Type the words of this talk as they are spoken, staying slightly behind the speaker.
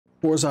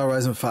Forza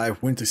Horizon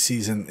 5 winter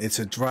season. It's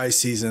a dry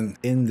season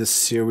in the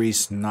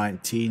Series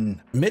 19.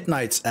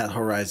 Midnights at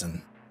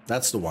Horizon.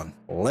 That's the one.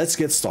 Let's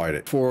get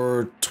started.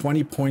 For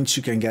 20 points,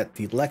 you can get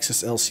the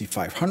Lexus LC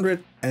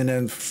 500 and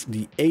then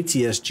the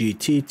ATS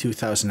GT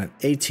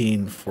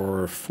 2018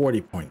 for 40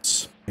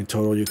 points. In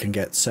total, you can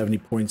get 70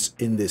 points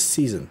in this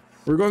season.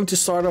 We're going to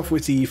start off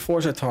with the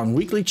Forzathon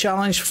weekly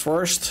challenge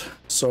first.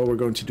 So we're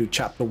going to do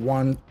chapter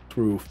 1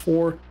 through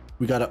 4.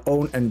 We gotta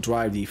own and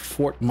drive the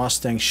Ford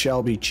Mustang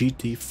Shelby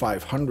GT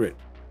 500.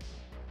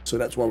 So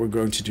that's what we're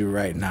going to do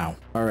right now.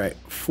 All right,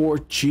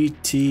 Ford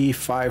GT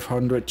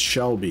 500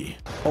 Shelby.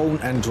 Own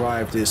and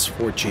drive this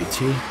Ford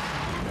GT.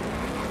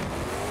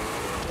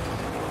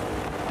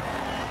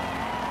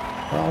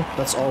 Well,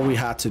 that's all we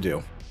had to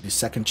do. The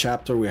second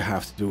chapter, we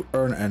have to do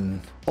earn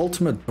an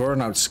ultimate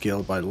burnout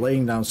skill by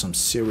laying down some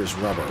serious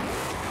rubber.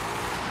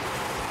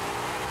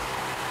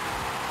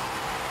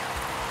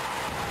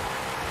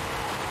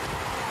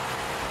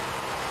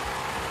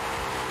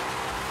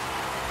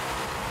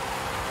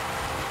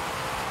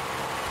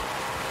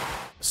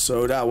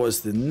 So that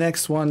was the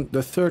next one.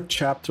 The third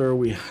chapter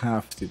we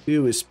have to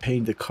do is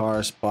paint the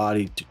car's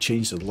body to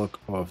change the look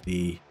of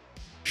the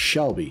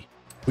Shelby.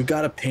 We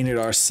gotta paint it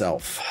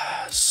ourselves.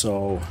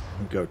 So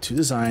we go to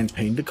design,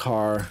 paint the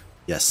car.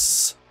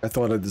 Yes, I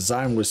thought the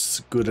design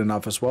was good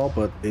enough as well,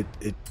 but it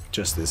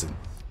just isn't.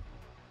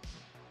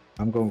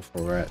 I'm going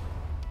for red.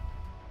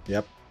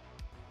 Yep.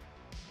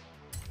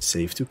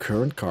 Save to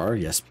current car.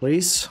 Yes,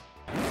 please.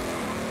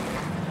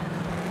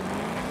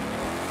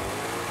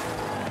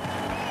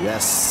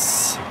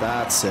 Yes,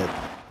 that's it.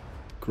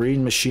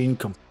 Green machine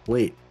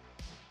complete.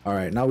 All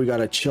right, now we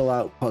gotta chill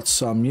out, put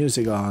some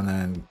music on,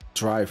 and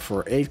drive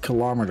for 8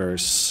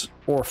 kilometers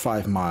or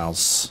 5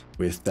 miles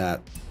with that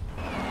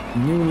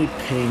newly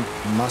painted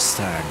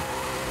Mustang.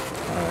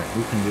 All right,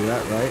 we can do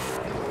that, right?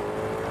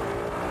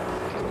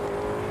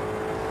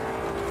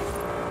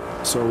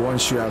 So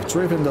once you have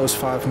driven those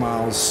 5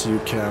 miles, you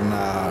can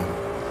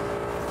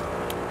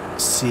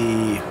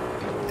see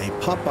a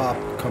pop-up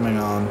coming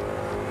on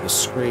the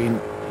screen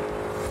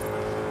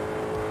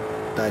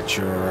that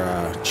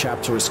your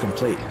chapter is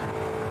complete.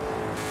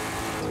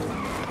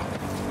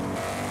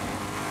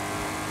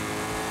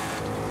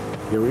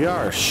 Here we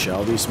are,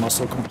 Shelby's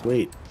muscle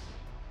complete.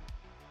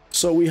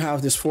 So we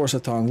have this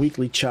Forzathon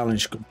weekly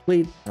challenge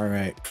complete. All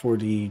right, for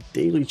the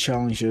daily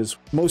challenges,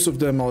 most of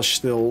them are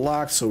still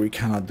locked, so we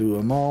cannot do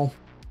them all.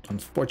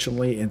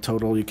 Unfortunately, in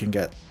total, you can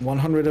get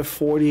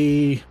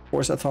 140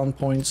 Forzathon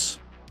points,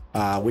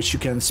 which you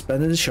can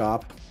spend in the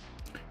shop.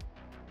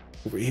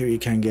 Over here you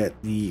can get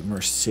the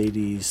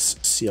Mercedes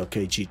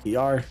CLK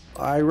GTR.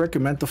 I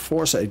recommend the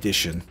Forza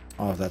edition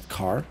of that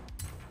car.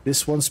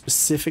 This one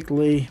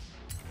specifically,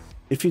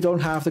 if you don't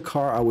have the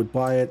car, I would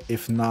buy it.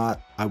 If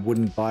not, I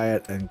wouldn't buy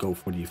it and go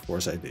for the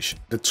Forza edition.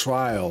 The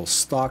Trial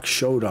Stock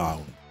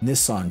Showdown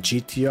Nissan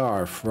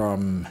GTR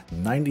from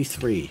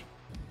 '93.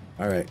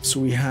 All right, so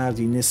we have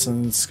the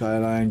Nissan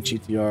Skyline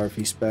GTR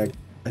V-Spec.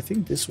 I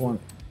think this one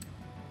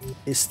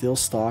is still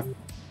stock.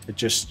 It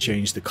just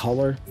changed the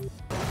color.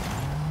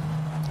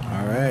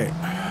 All right,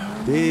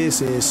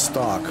 this is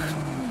stock.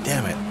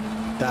 Damn it,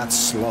 that's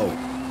slow.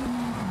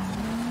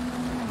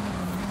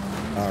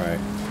 All right.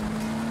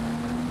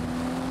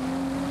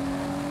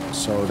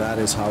 So that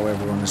is how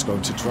everyone is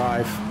going to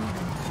drive.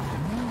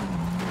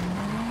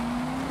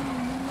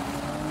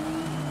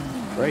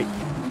 Great.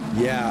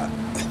 Yeah,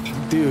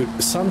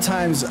 dude,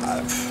 sometimes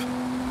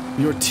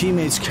your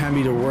teammates can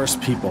be the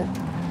worst people.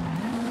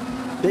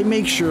 They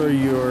make sure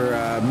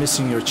you're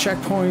missing your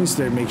checkpoints.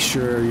 They make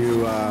sure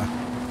you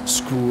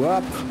screw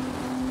up,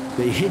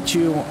 they hit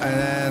you, and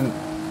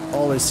then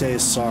all they say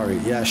is sorry.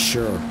 Yeah,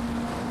 sure,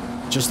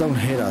 just don't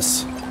hit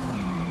us.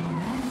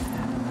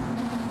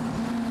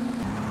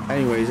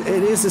 Anyways,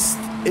 it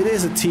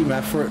is a team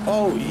effort.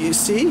 Oh, you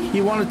see,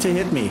 he wanted to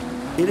hit me.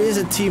 It is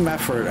a team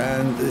effort,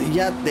 and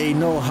yet they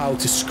know how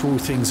to screw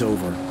things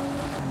over.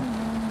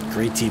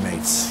 Great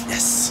teammates.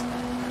 Yes.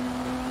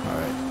 All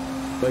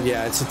right, but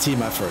yeah, it's a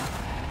team effort,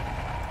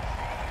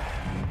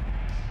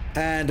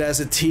 and as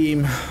a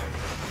team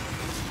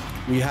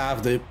we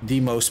have the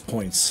most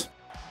points.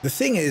 The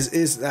thing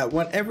is that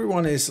when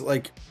everyone is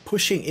like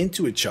pushing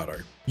into each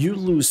other, you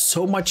lose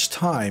so much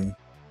time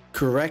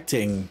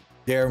correcting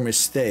their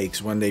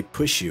mistakes when they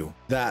push you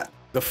that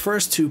the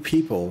first 2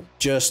 people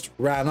just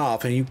ran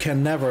off and you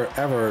can never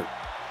ever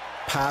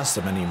pass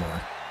them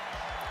anymore.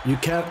 You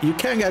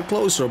can get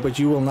closer, but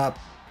you will not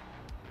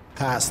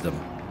pass them.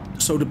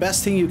 So the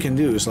best thing you can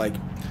do is like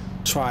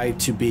try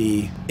to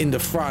be in the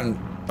front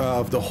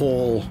of the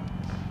whole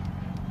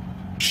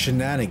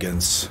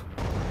shenanigans,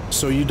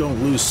 so you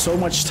don't lose so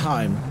much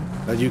time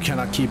that you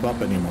cannot keep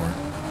up anymore,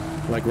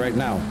 like right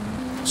now.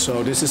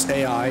 So this is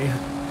AI.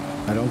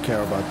 I don't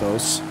care about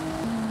those.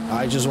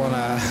 I just want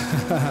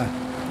to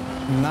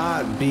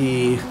not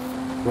be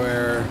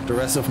where the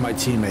rest of my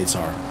teammates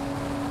are.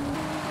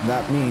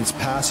 That means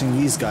passing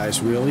these guys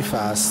really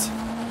fast.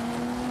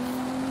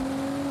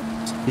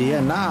 But yeah,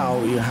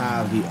 now you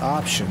have the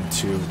option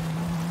to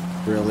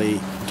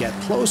really get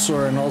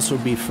closer and also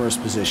be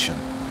first position.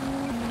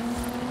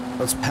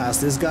 Let's pass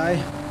this guy.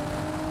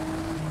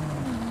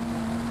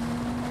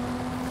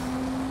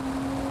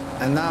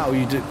 And now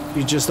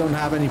you just don't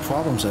have any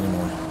problems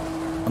anymore.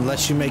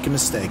 Unless you make a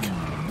mistake.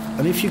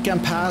 And if you can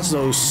pass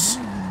those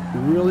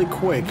really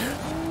quick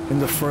in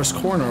the first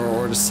corner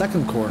or the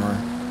second corner,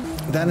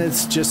 then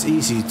it's just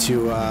easy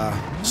to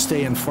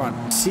stay in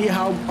front. See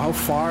how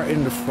far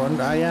in the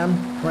front I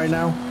am right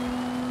now?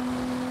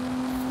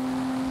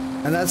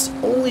 And that's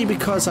only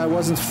because I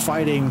wasn't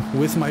fighting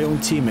with my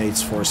own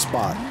teammates for a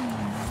spot.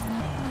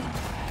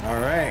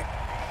 Alright.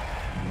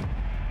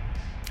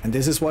 And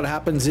this is what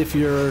happens if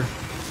you're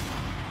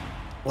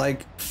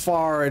like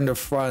far in the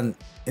front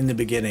in the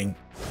beginning.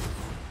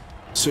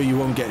 So you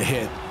won't get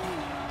hit.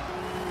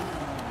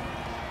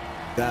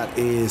 That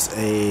is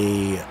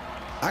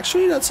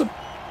actually that's a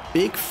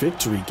big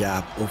victory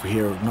gap over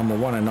here, number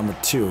 1 and number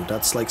 2.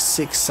 That's like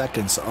 6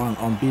 seconds on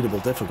unbeatable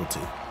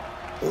difficulty.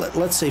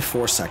 Let's say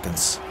 4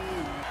 seconds.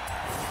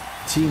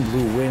 Team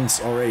Blue wins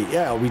already.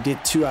 Yeah, we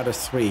did 2 out of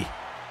 3.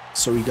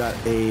 So we got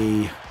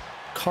a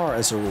car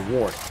as a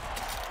reward.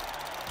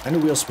 And a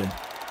wheel spin.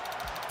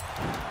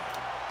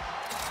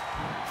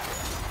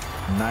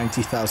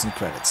 90,000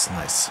 credits.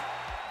 Nice.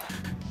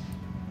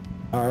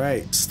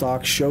 Alright,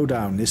 stock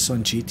showdown.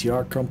 Nissan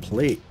GTR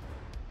complete.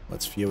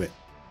 Let's view it.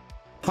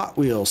 Hot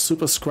Wheels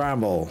Super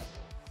Scramble.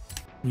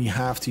 We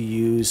have to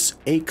use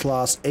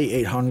A-Class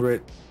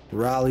A800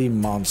 Rally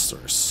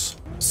Monsters.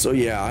 So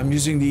yeah, I'm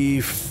using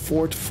the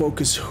Ford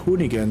Focus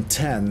Hoonigan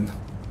 10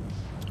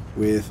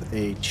 with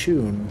a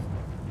tune.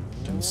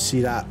 You can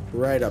see that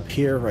right up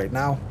here right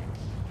now.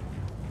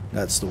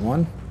 That's the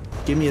one.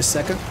 Give me a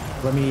second.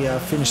 Let me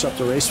finish up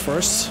the race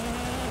first.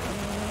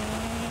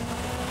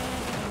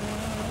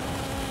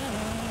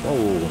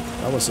 Whoa,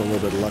 that was a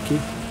little bit lucky.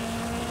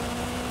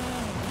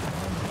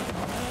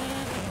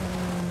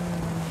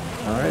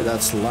 Alright,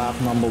 that's lap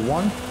number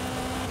 1.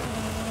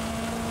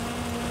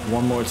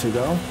 One more to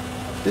go.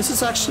 This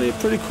is actually a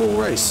pretty cool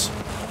race.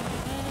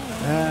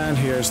 And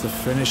here's the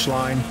finish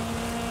line.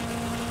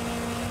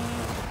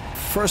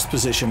 First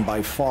position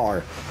by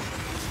far.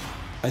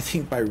 I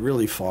think by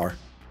really far.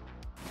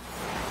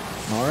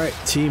 Alright,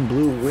 Team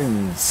Blue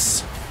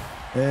wins.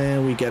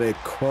 And we get a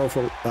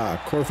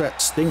Corvette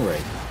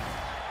Stingray.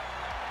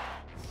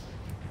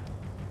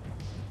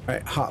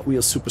 Alright, Hot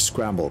Wheels Super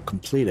Scramble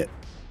completed.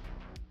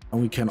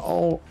 And we can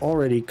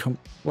already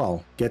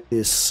get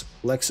this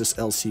Lexus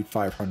LC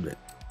 500.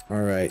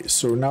 Alright,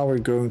 so now we're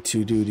going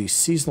to do the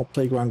seasonal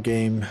playground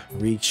game,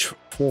 Reach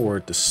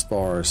Forward the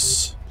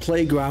Stars.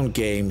 Playground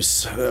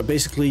games,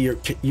 basically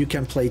you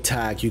can play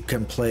tag, you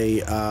can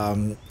play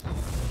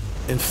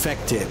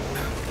Infected.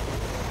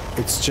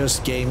 It's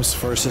just games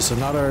versus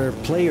another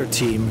player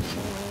team,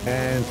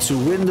 and to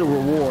win the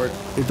reward,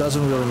 it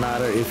doesn't really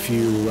matter if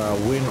you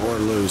win or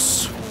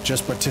lose.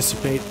 Just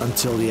participate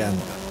until the end.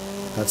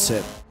 That's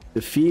it.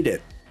 Defeat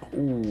it.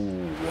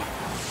 Ooh.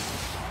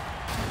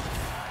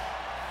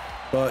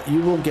 But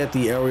you will get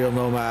the Ariel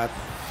Nomad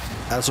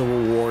as a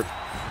reward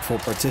for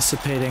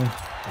participating.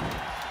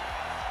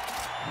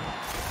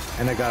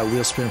 And I got a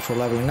wheel spin for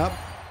leveling up.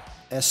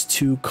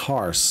 S2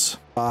 cars.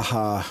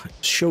 Baja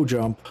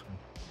Showjump.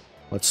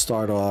 Let's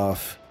start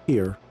off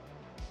here.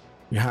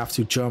 You have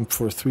to jump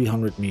for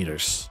 300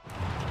 meters.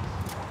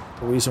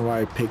 The reason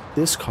why I picked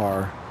this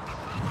car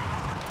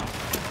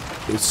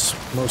is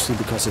mostly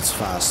because it's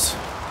fast.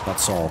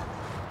 That's all.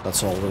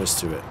 That's all there is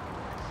to it.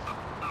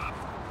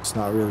 It's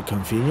not really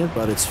convenient,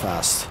 but it's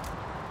fast.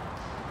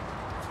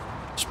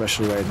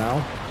 Especially right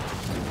now.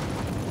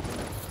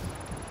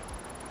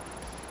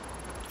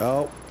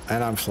 Oh,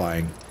 and I'm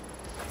flying.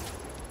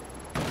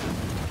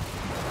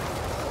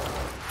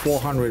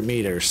 400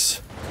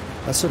 meters.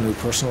 That's a new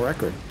personal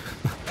record.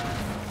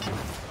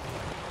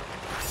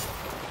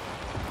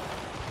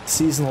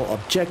 Seasonal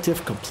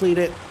objective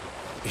completed.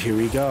 Here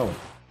we go.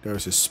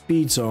 There's a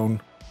speed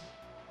zone.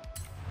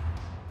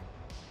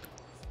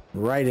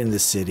 Right in the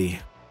city.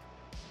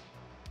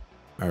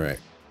 Alright.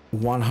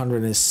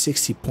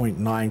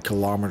 160.9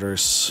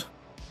 kilometers.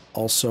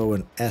 Also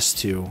an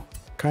S2.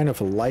 Kind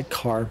of a light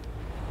car.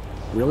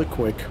 Really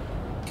quick.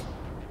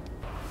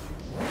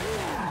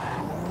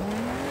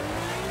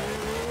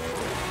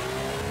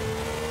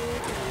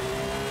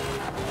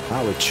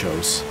 Now it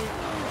shows.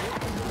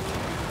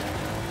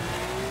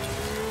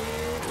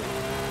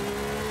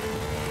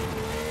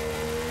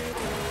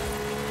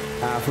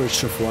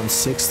 Average of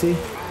 160.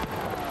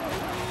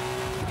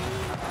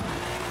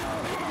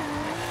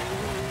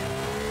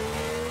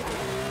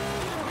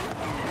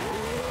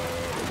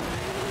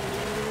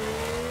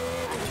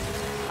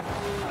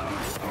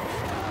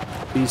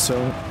 Speed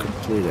zone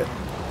completed.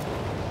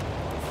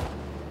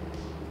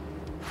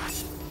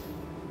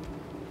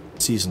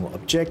 Seasonal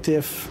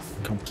objective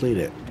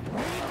completed.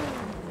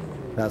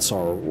 That's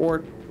our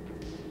reward.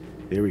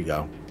 There we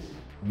go.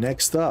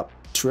 Next up,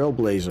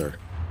 Trailblazer.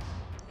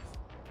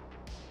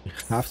 You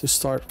have to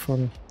start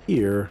from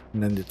here,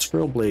 and then the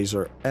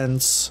Trailblazer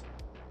ends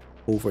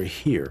over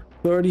here.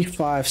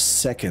 35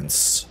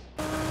 seconds.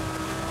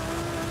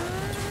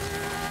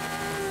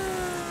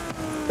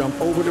 Jump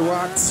over the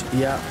rocks?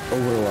 Yeah,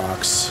 over the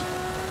rocks.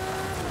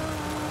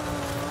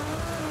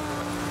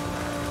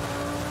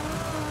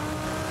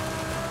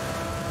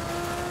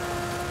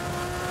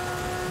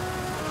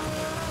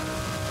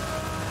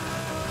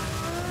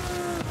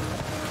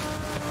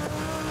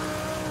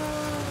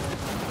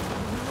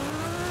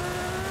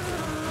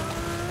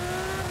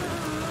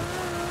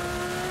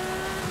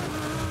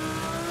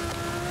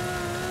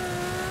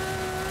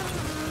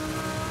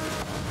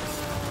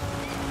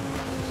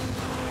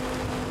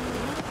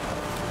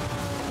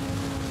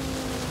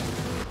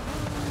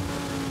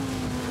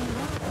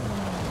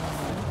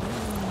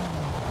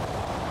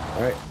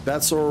 Alright,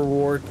 that's our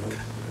reward.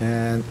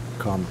 And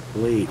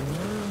complete.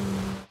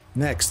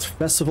 Next,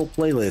 festival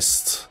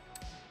playlist.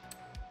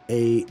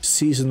 A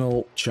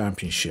seasonal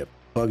championship.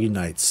 Buggy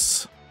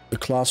nights. The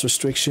class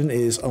restriction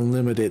is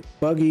unlimited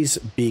buggies,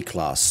 B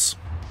class.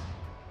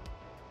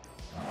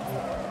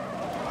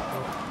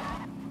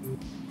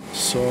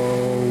 So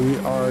we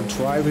are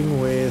driving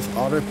with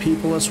other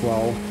people as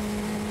well.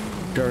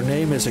 Their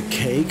name is a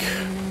cake.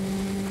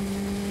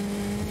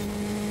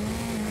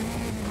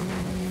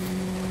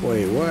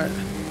 Wait, what?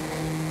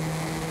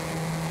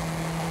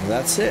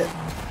 That's it.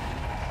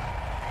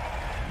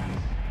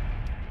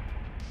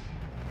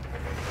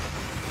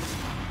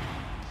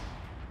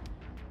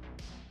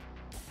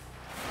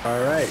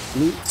 Alright,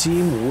 blue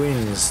team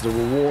wins. The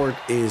reward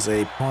is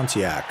a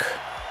Pontiac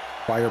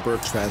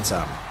Firebird Trans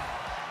Am.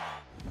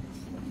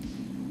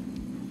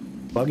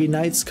 Buggy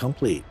nights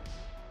complete.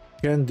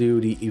 Can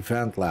do the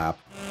event lap.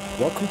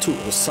 Welcome to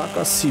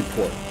Osaka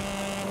Seaport.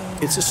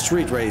 It's a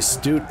street race,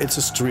 dude. It's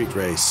a street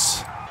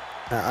race.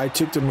 I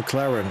took the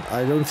McLaren.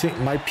 I don't think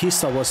my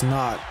pista was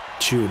not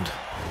tuned.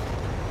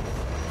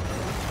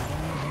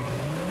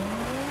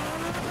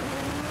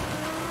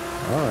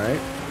 Alright,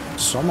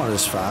 someone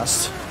is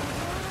fast.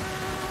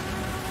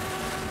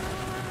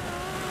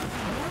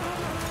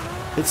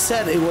 It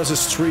said it was a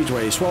street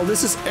race. Well,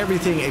 this is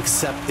everything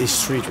except a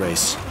street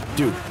race.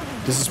 Dude,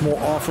 this is more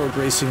off-road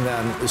racing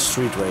than a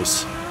street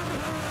race.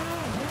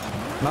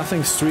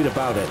 Nothing street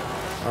about it.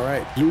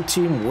 Alright, blue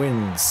team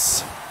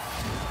wins.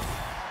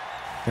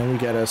 And we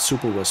get a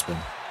super Wheelspin.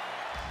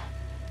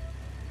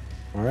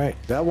 Alright,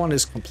 that one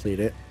is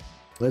completed.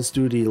 Let's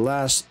do the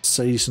last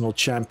seasonal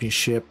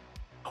championship,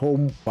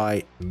 home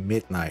by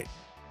midnight.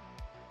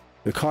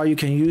 The car you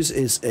can use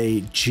is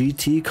a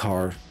GT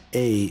car,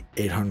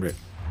 A800.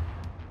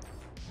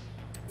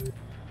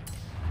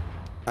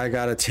 I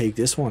gotta take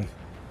this one.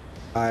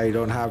 I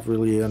don't have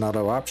really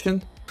another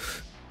option.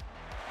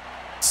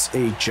 It's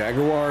a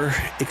Jaguar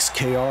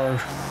XKR.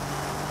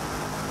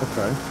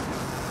 Okay.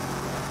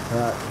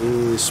 That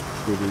is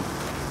pretty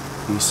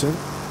decent.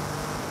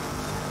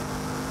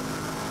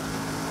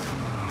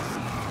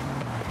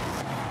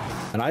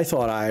 And I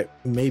thought I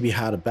maybe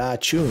had a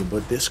bad tune,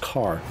 but this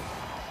car.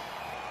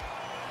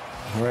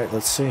 Alright,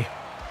 let's see.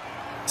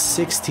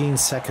 16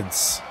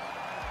 seconds.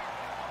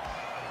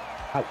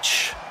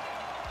 Ouch.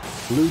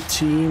 Blue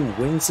team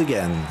wins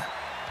again.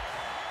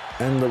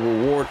 And the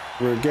reward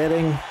we're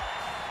getting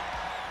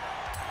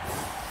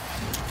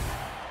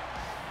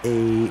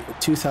a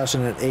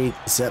 2008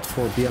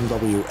 Z4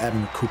 BMW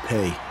M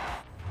Coupé.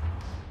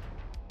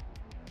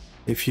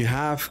 If you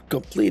have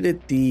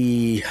completed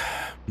the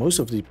most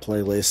of the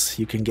playlists,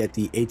 you can get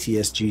the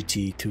ATS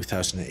GT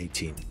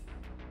 2018.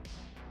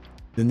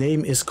 The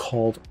name is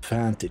called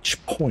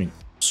Vantage Point.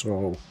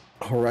 So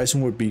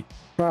Horizon would be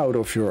proud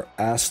of your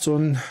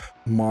Aston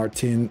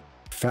Martin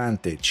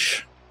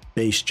Vantage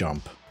base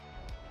jump.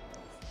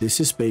 This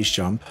is base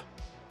jump.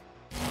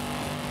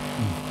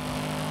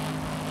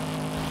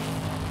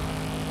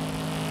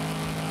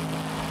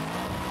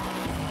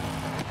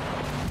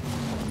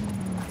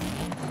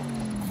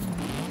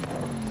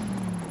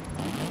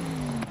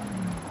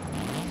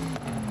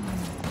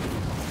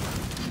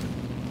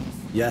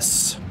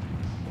 Yes.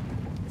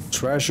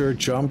 Treasure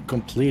jump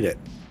completed.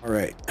 All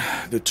right.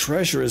 The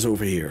treasure is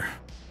over here.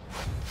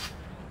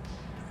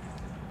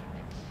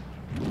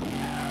 All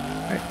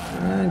right.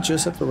 And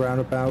just at the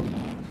roundabout.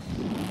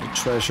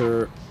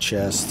 Treasure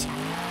chest.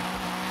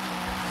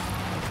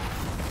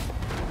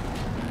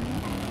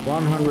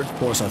 100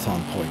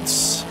 Forzathon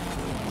points.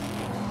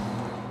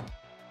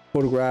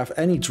 Photograph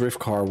any drift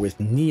car with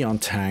neon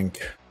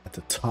tank at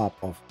the top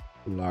of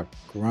La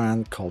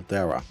Gran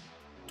Caldera.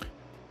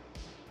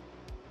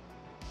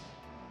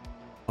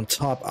 On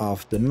top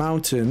of the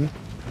mountain,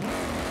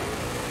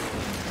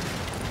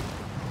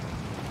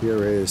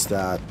 here is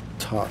that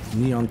top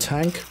neon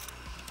tank.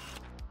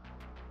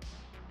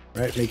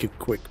 Right, make a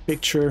quick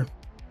picture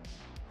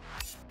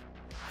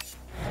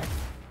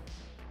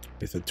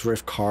with a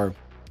drift car,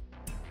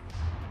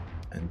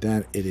 and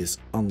then it is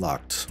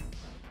unlocked.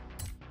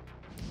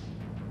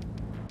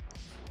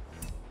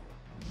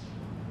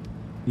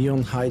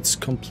 Neon Heights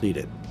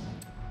completed.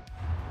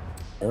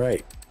 All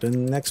right. The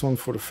next one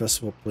for the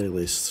festival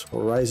playlist,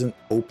 Horizon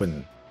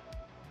Open.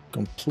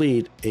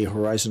 Complete a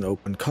Horizon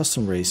Open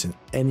custom race in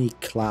any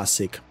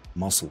classic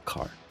muscle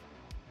car.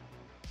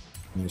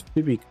 And it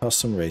should be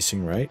custom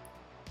racing, right?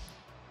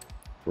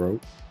 Bro,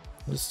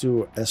 let's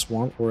do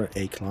S1 or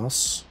A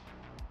class.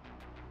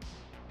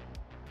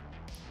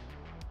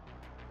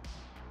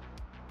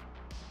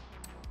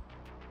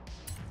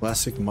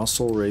 Classic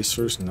muscle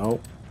racers,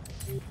 no.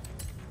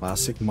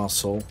 Classic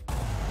muscle.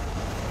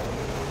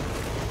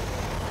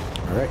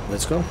 All right,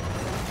 let's go.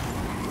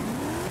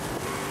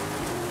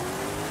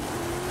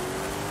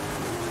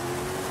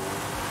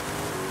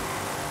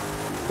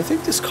 I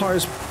think this car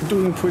is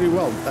doing pretty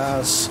well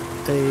as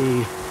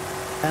a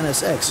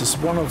NSX. It's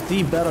one of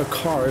the better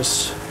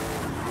cars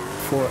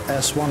for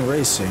S1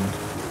 racing.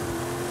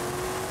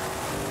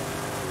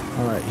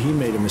 All right, he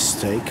made a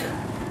mistake.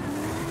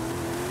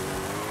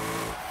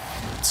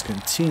 Let's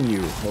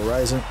continue.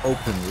 Horizon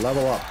open,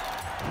 level up.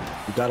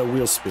 We got a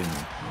Wheelspin.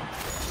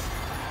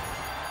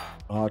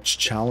 Dodge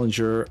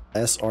Challenger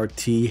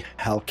SRT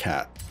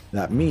Hellcat.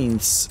 That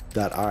means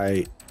that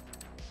I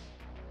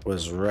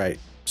was right.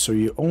 So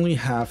you only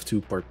have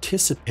to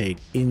participate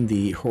in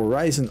the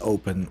Horizon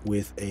Open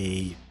with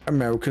a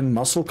American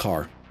muscle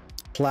car.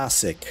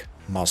 Classic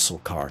muscle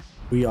car.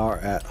 We are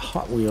at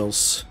Hot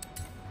Wheels.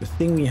 The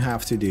thing we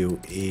have to do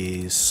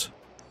is,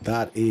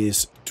 that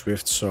is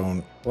Drift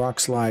Zone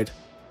Rockslide.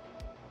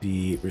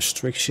 The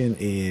restriction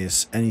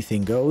is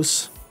anything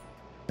goes.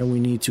 And we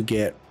need to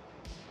get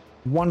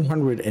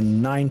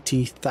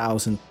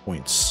 190,000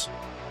 points.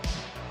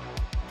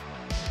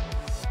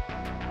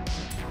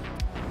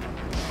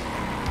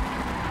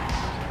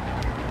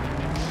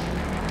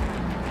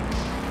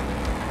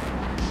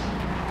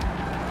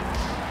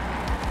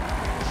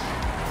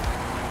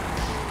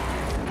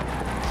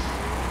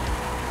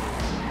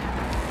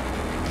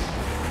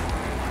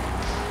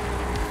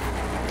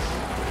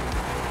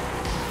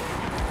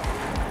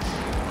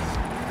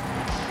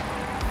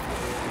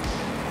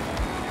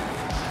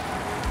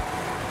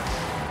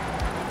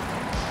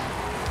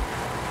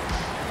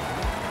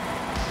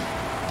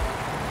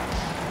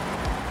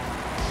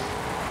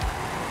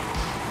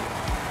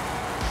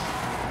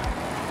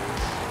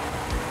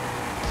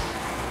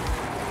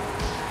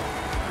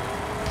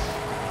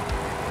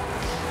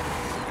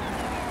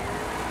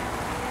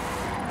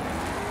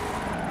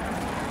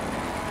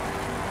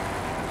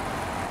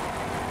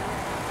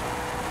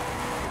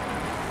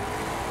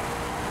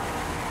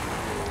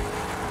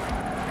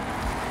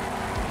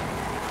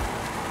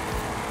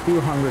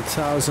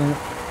 $200,000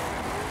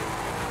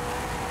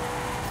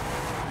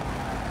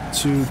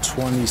 to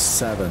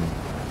 27.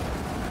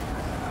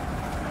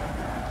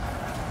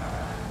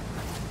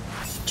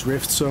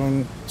 Drift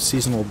Zone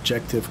seasonal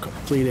objective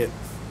completed.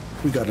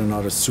 We got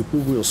another super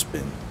wheel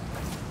spin.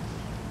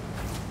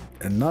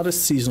 Another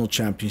seasonal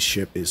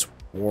championship is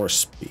War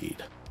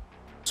Speed.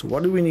 So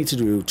what do we need to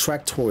do?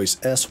 Track Toys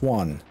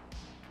S1.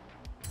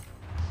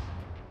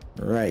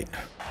 Right.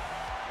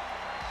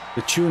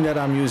 The tune that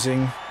I'm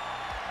using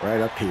right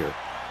up here.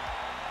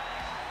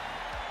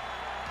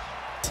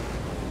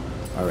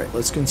 All right,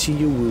 let's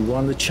continue. We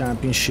won the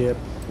championship.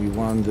 We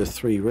won the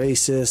 3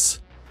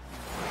 races.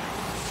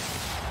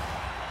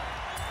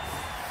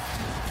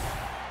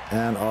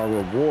 And our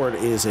reward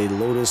is a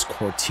Lotus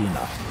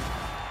Cortina.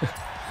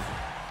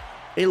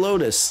 A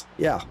Lotus,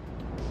 yeah.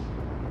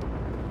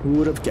 Who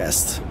would have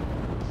guessed?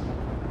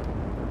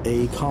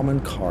 A common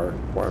car,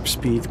 warp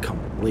speed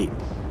complete.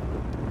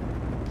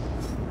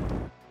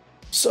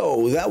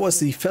 So that was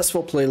the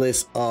festival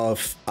playlist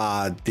of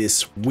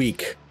this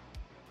week.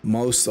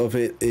 Most of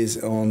it is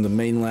on the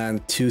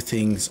mainland, 2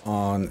 things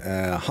on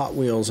Hot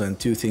Wheels, and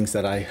 2 things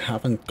that I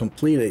haven't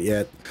completed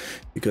yet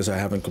because I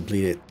haven't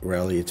completed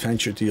Rally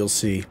Adventure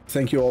DLC.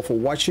 Thank you all for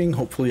watching.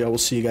 Hopefully I will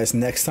see you guys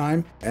next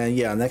time. And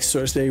yeah, next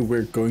Thursday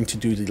we're going to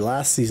do the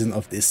last season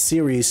of this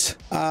series,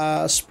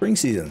 spring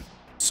season.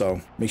 So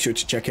make sure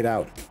to check it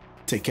out.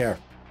 Take care.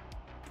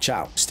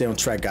 Ciao. Stay on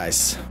track,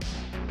 guys.